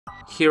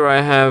Here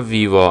I have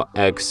Vivo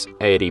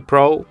X80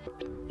 Pro,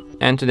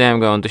 and today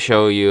I'm going to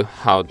show you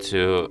how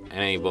to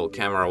enable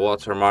camera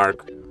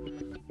watermark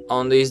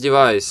on this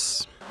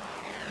device.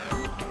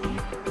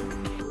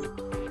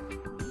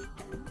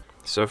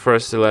 So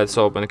first let's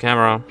open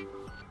camera,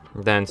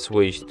 then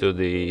switch to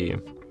the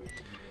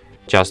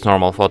just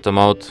normal photo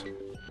mode.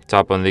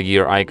 Tap on the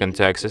gear icon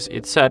to access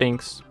its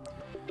settings.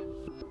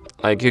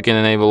 Like, you can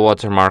enable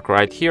watermark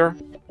right here.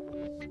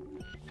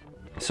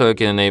 So you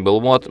can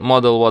enable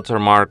model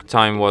watermark,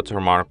 time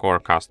watermark, or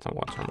custom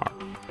watermark,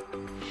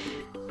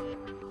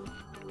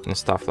 and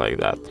stuff like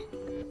that.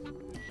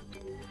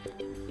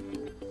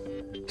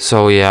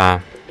 So yeah,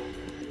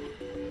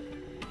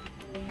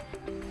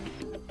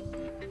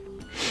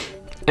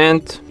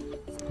 and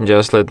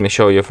just let me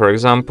show you, for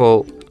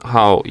example,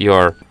 how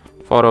your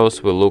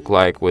photos will look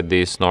like with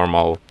this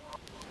normal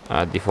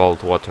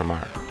default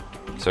watermark.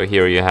 So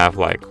here you have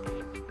like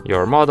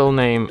your model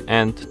name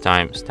and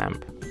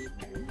timestamp.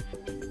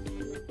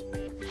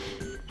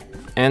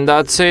 And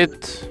that's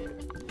it.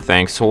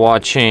 Thanks for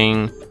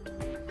watching.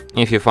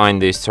 If you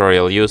find this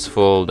tutorial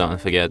useful, don't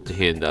forget to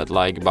hit that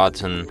like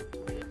button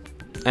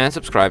and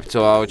subscribe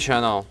to our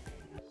channel.